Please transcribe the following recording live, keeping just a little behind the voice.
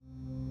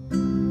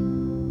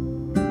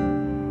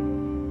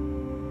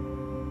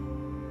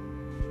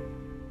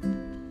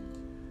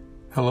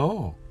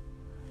Hello,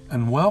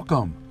 and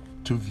welcome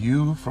to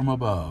View from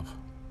Above.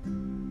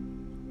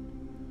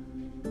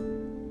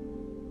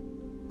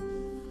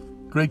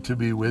 Great to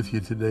be with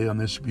you today on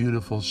this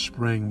beautiful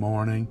spring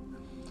morning.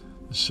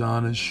 The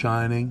sun is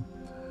shining,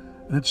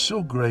 and it's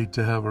so great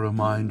to have a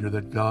reminder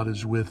that God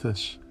is with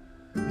us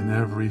in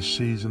every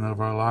season of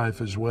our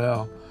life as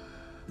well.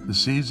 The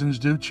seasons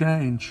do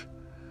change,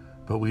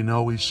 but we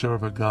know we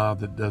serve a God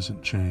that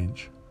doesn't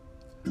change.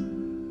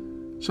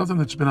 Something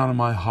that's been on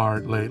my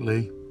heart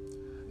lately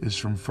is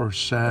from 1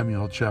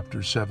 Samuel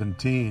chapter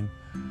 17,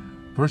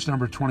 verse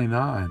number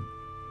 29.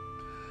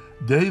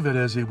 David,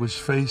 as he was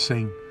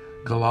facing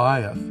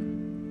Goliath,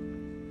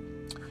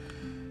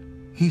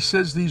 he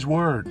says these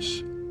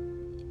words,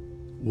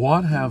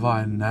 "What have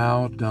I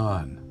now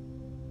done?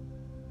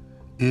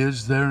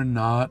 Is there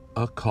not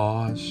a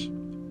cause?"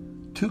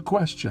 Two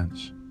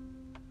questions.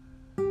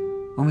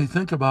 When we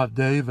think about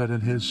David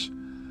and his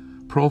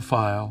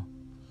profile,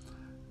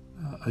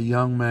 a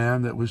young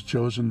man that was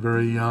chosen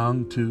very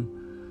young to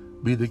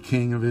be the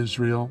king of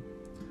Israel.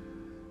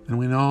 And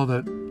we know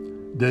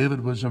that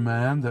David was a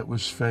man that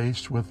was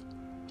faced with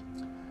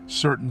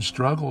certain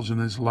struggles in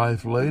his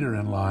life later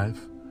in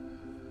life.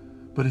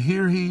 But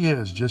here he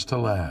is, just a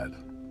lad.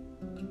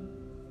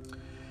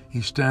 He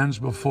stands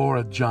before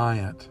a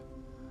giant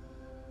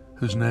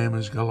whose name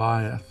is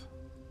Goliath.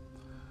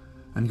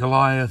 And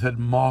Goliath had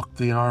mocked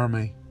the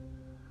army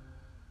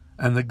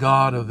and the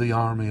God of the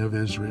army of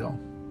Israel.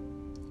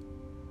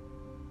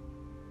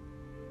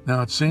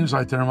 Now, it seems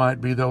like there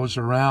might be those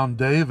around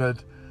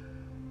David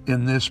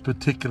in this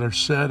particular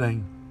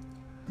setting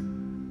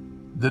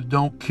that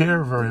don't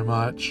care very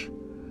much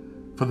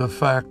for the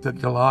fact that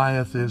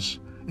Goliath is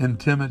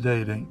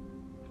intimidating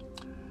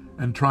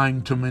and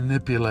trying to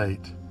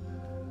manipulate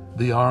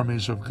the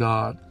armies of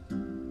God.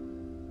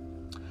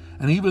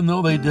 And even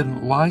though they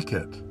didn't like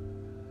it,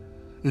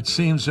 it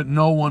seems that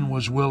no one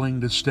was willing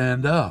to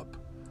stand up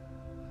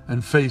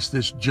and face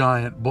this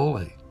giant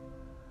bully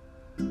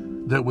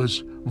that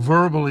was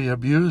verbally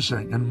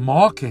abusing and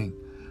mocking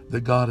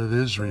the God of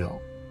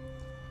Israel.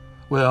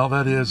 Well,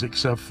 that is,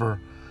 except for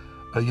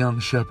a young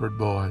shepherd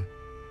boy.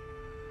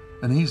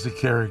 And he's the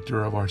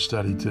character of our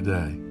study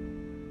today.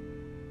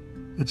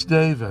 It's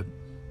David.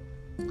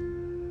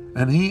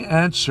 And he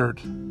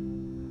answered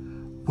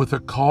with a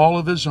call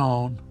of his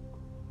own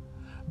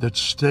that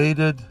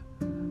stated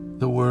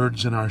the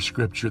words in our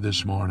scripture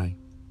this morning.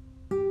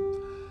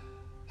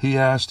 He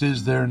asked,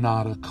 "Is there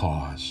not a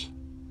cause?"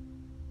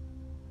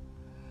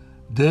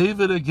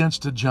 David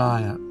against a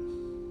giant.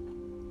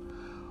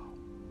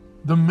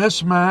 The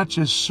mismatch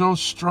is so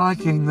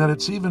striking that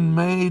it's even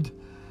made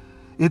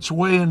its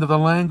way into the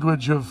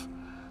language of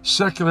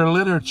secular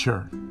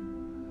literature.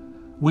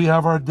 We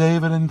have our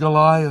David and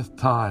Goliath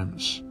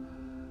times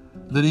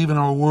that even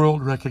our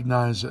world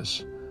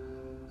recognizes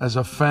as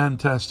a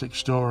fantastic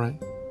story.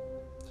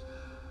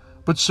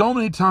 But so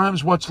many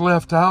times what's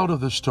left out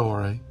of the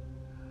story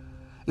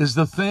is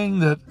the thing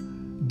that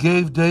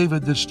gave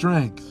David the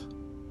strength,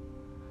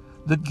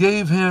 that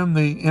gave him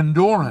the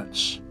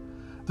endurance,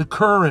 the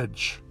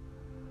courage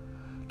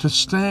to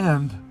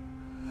stand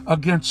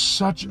against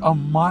such a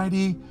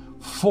mighty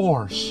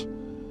force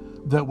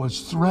that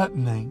was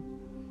threatening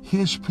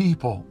his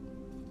people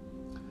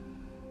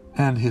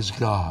and his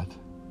God.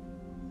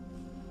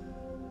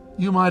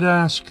 You might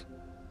ask,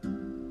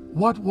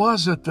 what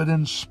was it that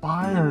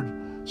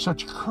inspired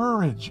such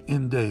courage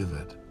in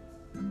David?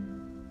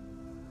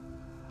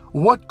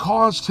 What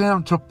caused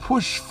him to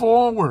push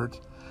forward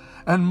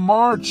and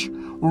march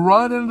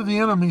right into the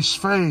enemy's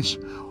face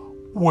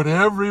when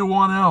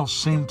everyone else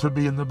seemed to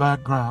be in the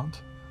background?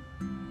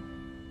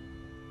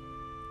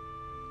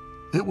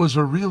 It was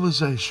a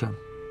realization.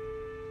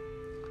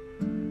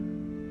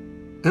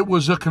 It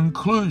was a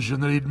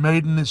conclusion that he'd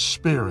made in his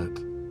spirit.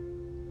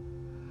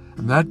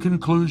 And that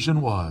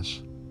conclusion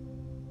was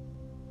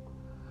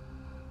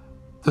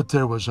that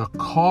there was a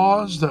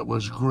cause that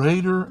was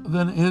greater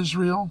than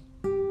Israel.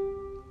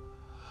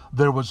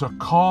 There was a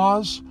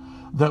cause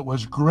that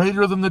was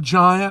greater than the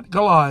giant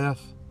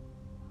Goliath.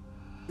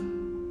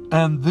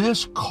 And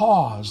this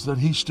cause that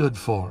he stood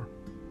for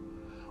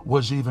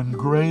was even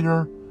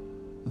greater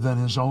than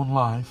his own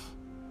life.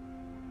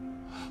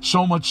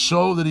 So much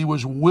so that he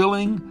was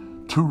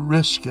willing to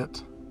risk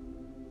it.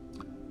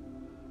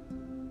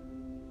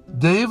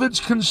 David's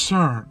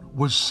concern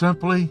was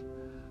simply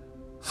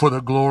for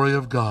the glory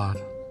of God.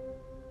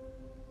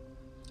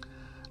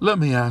 Let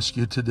me ask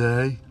you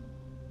today,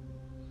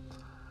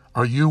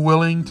 are you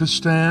willing to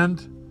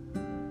stand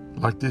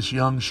like this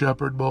young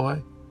shepherd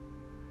boy?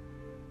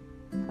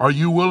 Are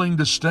you willing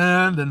to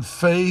stand and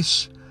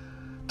face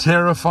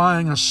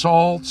terrifying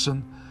assaults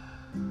and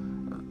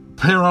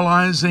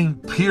paralyzing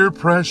peer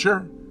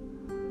pressure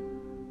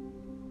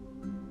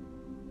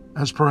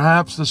as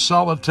perhaps the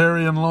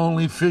solitary and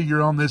lonely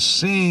figure on this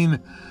scene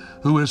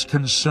who is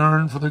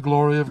concerned for the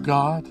glory of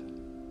God?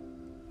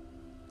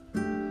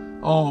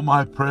 Oh,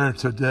 my prayer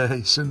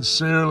today,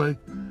 sincerely,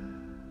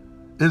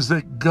 is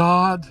that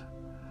God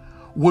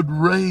would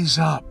raise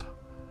up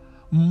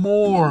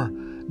more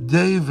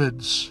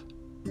Davids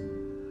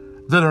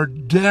that are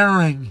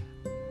daring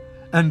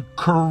and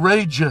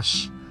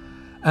courageous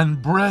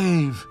and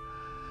brave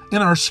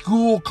in our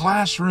school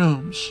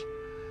classrooms,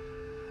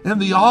 in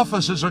the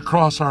offices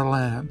across our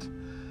land,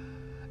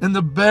 in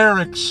the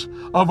barracks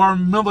of our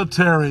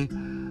military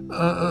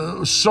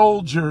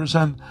soldiers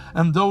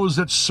and those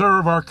that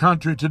serve our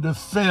country to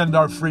defend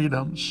our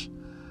freedoms.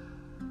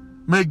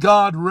 May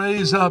God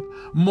raise up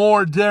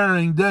more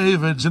daring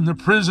Davids in the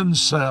prison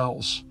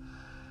cells,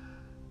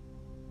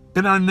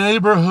 in our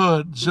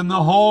neighborhoods, in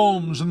the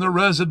homes, and the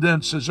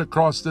residences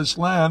across this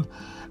land.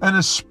 And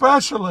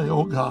especially,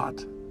 oh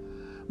God,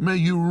 may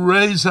you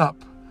raise up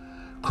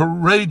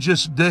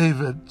courageous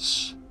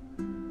Davids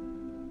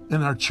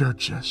in our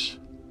churches,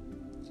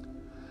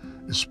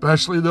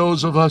 especially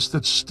those of us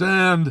that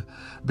stand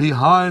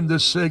behind the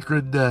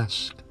sacred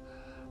desk,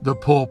 the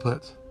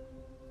pulpit,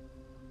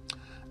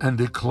 and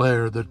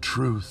declare the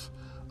truth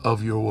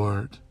of your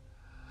word.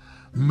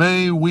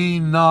 May we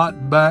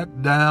not back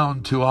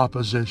down to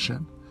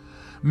opposition.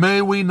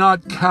 May we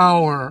not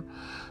cower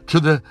to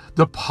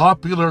the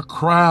popular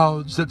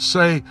crowds that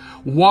say,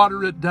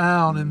 water it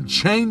down and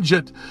change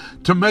it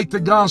to make the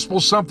gospel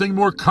something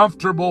more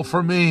comfortable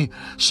for me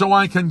so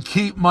I can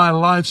keep my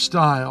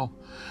lifestyle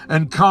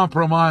and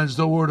compromise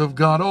the word of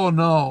God. Oh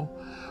no,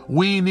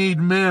 we need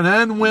men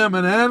and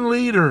women and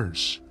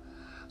leaders,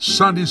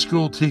 Sunday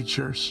school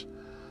teachers,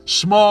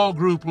 small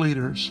group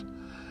leaders,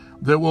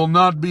 that will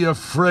not be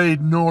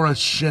afraid nor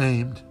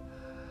ashamed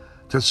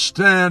to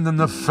stand in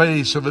the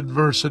face of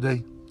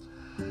adversity,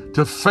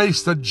 to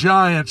face the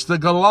giants, the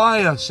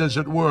Goliaths, as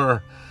it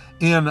were,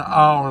 in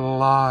our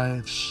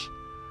lives,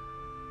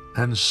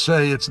 and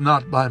say, it's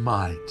not by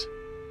might,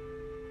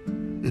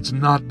 it's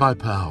not by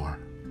power,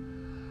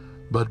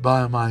 but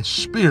by my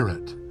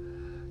Spirit,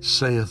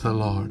 saith the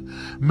Lord.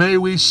 May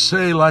we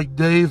say like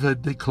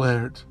David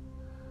declared,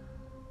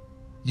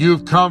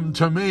 you've come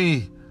to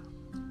me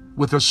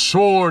with a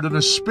sword and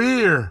a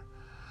spear,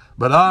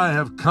 but I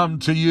have come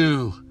to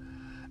you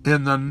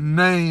in the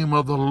name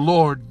of the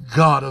Lord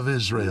God of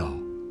Israel.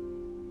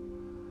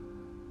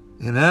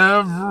 In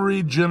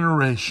every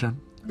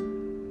generation,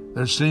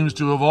 there seems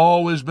to have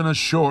always been a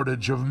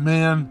shortage of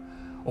men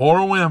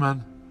or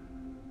women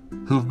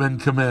who've been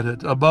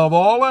committed, above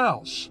all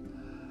else,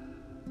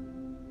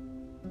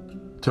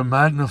 to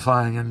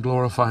magnifying and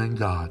glorifying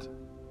God.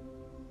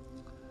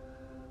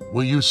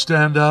 Will you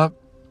stand up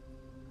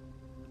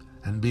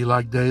and be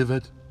like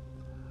David?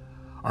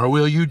 Or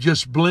will you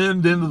just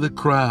blend into the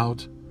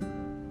crowd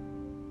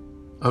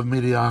of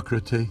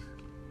mediocrity?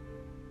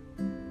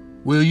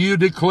 Will you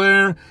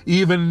declare,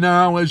 even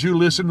now as you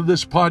listen to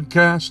this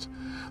podcast,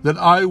 that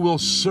I will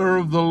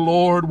serve the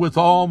Lord with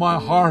all my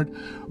heart,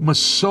 my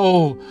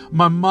soul,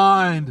 my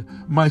mind,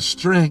 my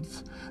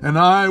strength, and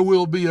I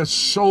will be a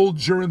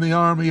soldier in the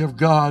army of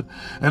God,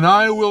 and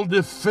I will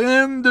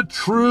defend the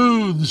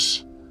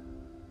truths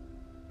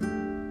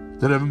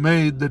that have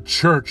made the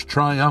church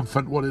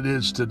triumphant what it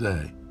is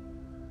today?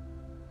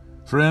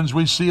 Friends,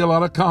 we see a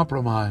lot of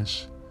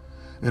compromise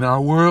in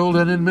our world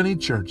and in many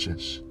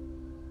churches,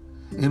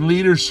 in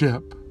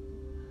leadership.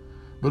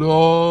 But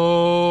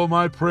oh,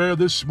 my prayer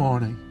this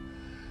morning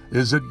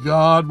is that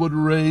God would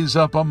raise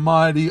up a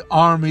mighty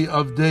army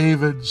of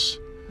Davids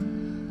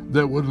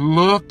that would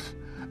look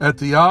at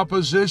the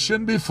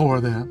opposition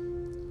before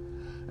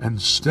them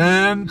and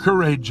stand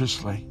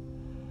courageously,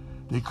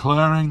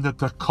 declaring that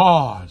the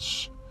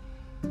cause,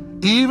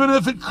 even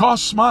if it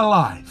costs my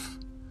life,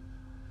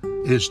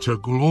 is to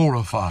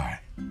glorify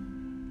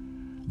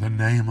the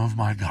name of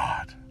my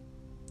God.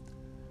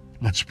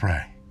 Let's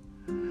pray.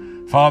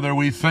 Father,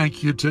 we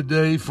thank you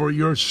today for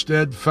your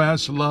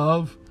steadfast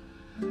love,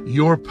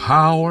 your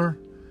power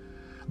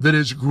that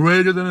is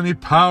greater than any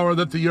power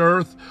that the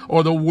earth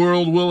or the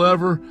world will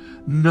ever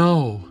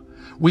know.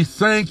 We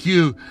thank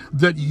you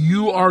that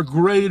you are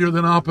greater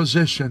than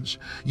oppositions.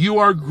 You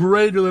are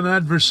greater than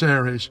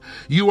adversaries.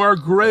 You are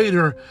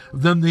greater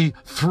than the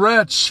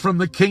threats from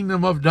the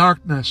kingdom of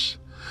darkness.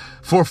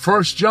 For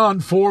 1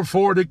 John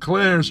 4:4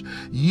 declares,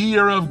 ye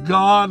are of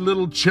God,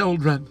 little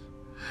children,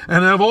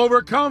 and have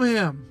overcome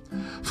him.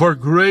 For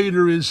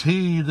greater is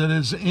he that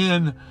is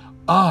in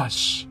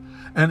us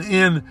and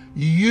in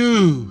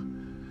you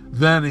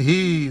than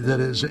he that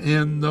is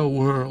in the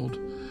world.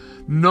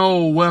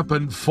 No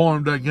weapon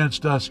formed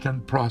against us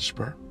can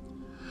prosper.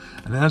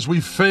 And as we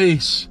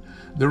face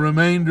the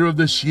remainder of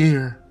this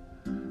year,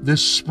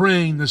 this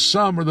spring, the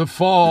summer, the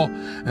fall,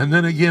 and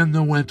then again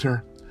the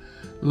winter,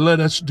 let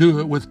us do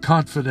it with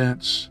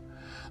confidence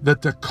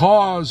that the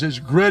cause is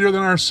greater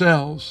than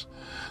ourselves.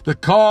 The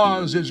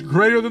cause is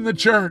greater than the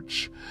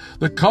church.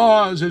 The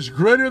cause is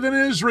greater than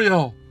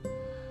Israel.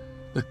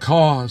 The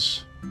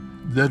cause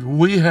that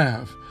we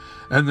have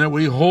and that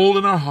we hold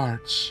in our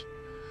hearts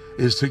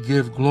is to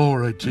give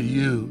glory to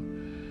you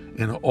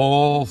in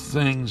all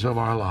things of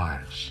our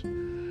lives.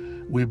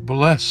 We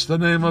bless the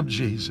name of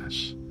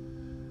Jesus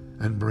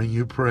and bring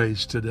you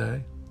praise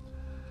today.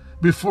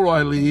 Before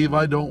I leave,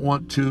 I don't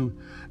want to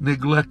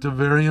neglect a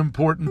very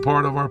important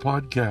part of our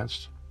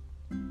podcast.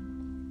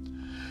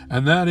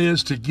 and that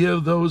is to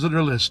give those that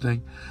are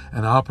listening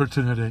an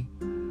opportunity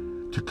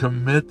to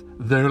commit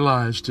their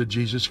lives to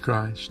Jesus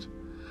Christ.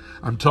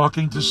 I'm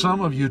talking to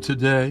some of you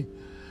today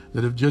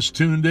that have just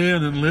tuned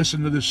in and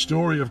listened to this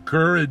story of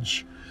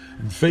courage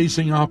and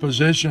facing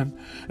opposition,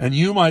 and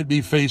you might be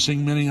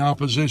facing many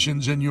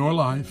oppositions in your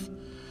life.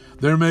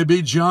 There may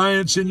be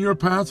giants in your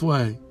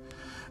pathway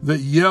that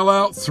yell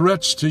out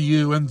threats to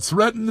you and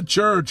threaten the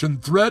church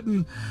and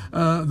threaten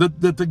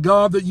that the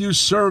God that you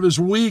serve is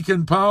weak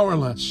and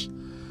powerless.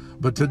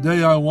 But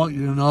today I want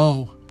you to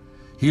know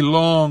He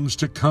longs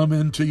to come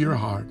into your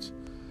heart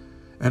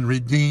and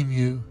redeem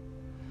you.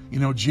 You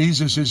know,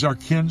 Jesus is our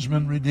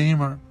kinsman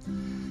redeemer.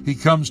 He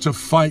comes to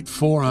fight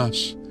for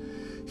us.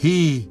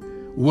 He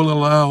will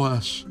allow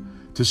us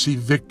to see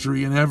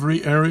victory in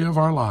every area of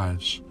our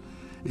lives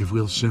if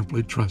we'll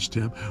simply trust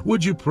Him.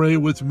 Would you pray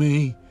with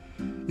me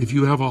if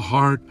you have a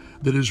heart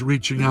that is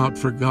reaching out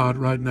for God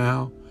right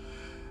now,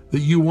 that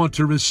you want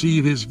to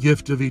receive His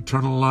gift of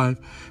eternal life?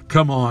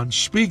 Come on,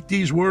 speak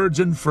these words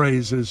and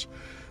phrases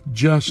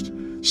just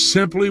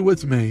simply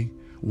with me,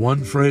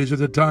 one phrase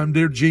at a time.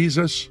 Dear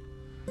Jesus,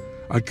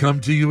 I come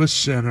to you a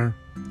sinner.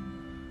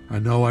 I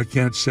know I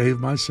can't save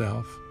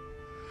myself.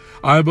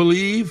 I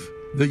believe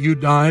that you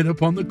died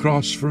upon the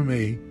cross for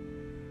me,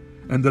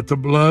 and that the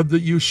blood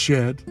that you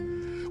shed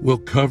will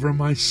cover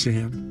my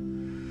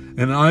sin.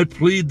 And I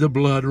plead the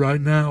blood right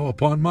now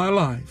upon my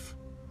life.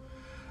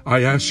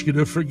 I ask you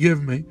to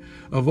forgive me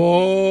of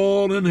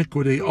all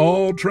iniquity,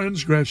 all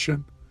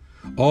transgression,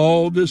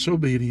 all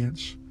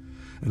disobedience.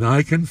 And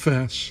I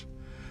confess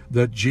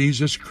that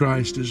Jesus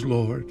Christ is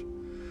Lord.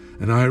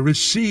 And I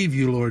receive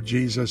you, Lord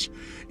Jesus,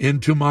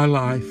 into my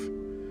life.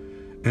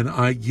 And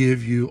I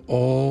give you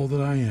all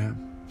that I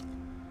am.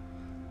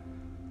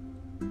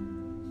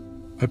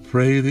 I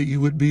pray that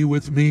you would be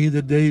with me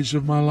the days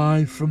of my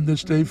life from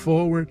this day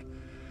forward.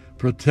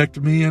 Protect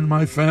me and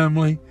my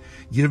family.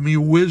 Give me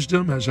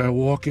wisdom as I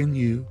walk in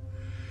you.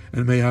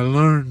 And may I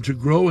learn to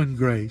grow in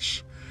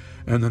grace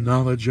and the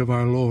knowledge of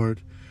our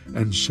Lord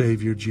and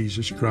Savior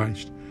Jesus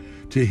Christ.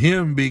 To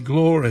Him be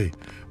glory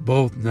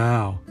both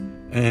now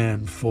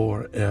and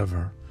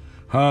forever.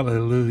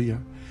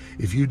 Hallelujah.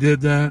 If you did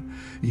that,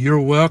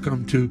 you're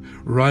welcome to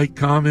write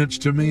comments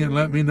to me and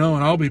let me know,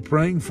 and I'll be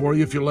praying for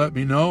you if you let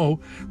me know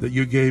that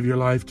you gave your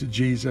life to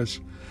Jesus.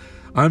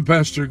 I'm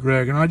Pastor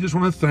Greg, and I just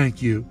want to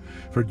thank you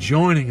for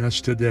joining us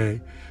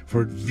today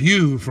for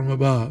View from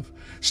Above.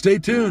 Stay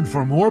tuned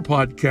for more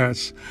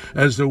podcasts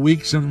as the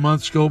weeks and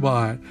months go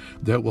by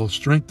that will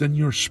strengthen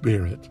your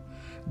spirit.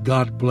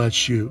 God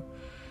bless you.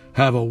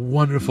 Have a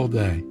wonderful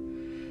day,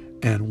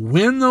 and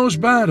win those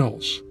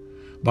battles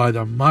by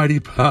the mighty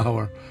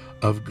power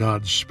of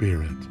God's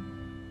Spirit.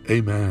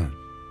 Amen.